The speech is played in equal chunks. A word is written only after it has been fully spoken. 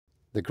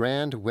The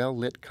grand,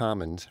 well-lit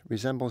commons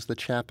resembles the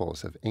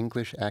chapels of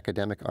English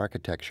academic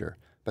architecture,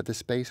 but the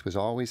space was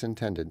always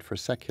intended for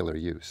secular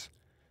use.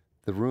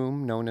 The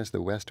room, known as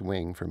the West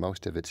Wing for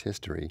most of its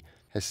history,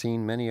 has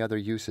seen many other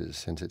uses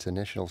since its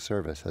initial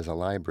service as a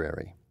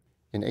library.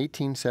 In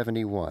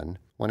 1871,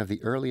 one of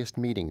the earliest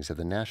meetings of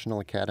the National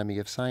Academy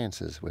of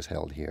Sciences was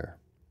held here.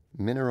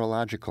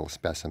 Mineralogical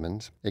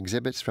specimens,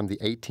 exhibits from the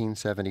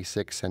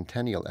 1876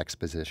 Centennial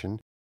Exposition,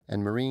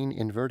 and marine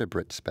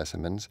invertebrate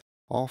specimens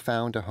all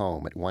found a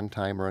home at one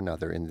time or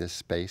another in this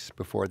space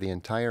before the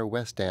entire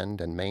West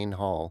End and main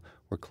hall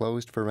were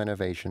closed for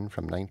renovation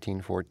from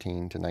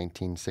 1914 to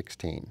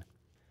 1916.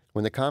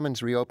 When the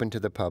Commons reopened to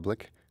the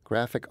public,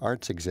 graphic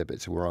arts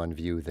exhibits were on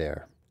view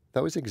there.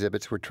 Those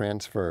exhibits were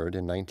transferred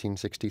in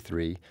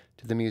 1963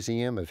 to the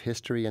Museum of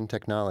History and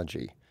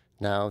Technology,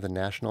 now the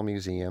National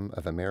Museum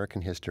of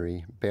American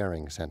History,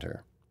 Behring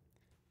Center.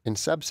 In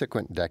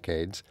subsequent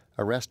decades,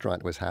 a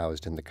restaurant was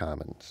housed in the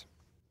Commons.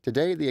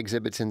 Today, the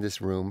exhibits in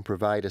this room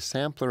provide a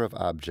sampler of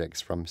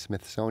objects from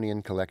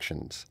Smithsonian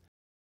collections.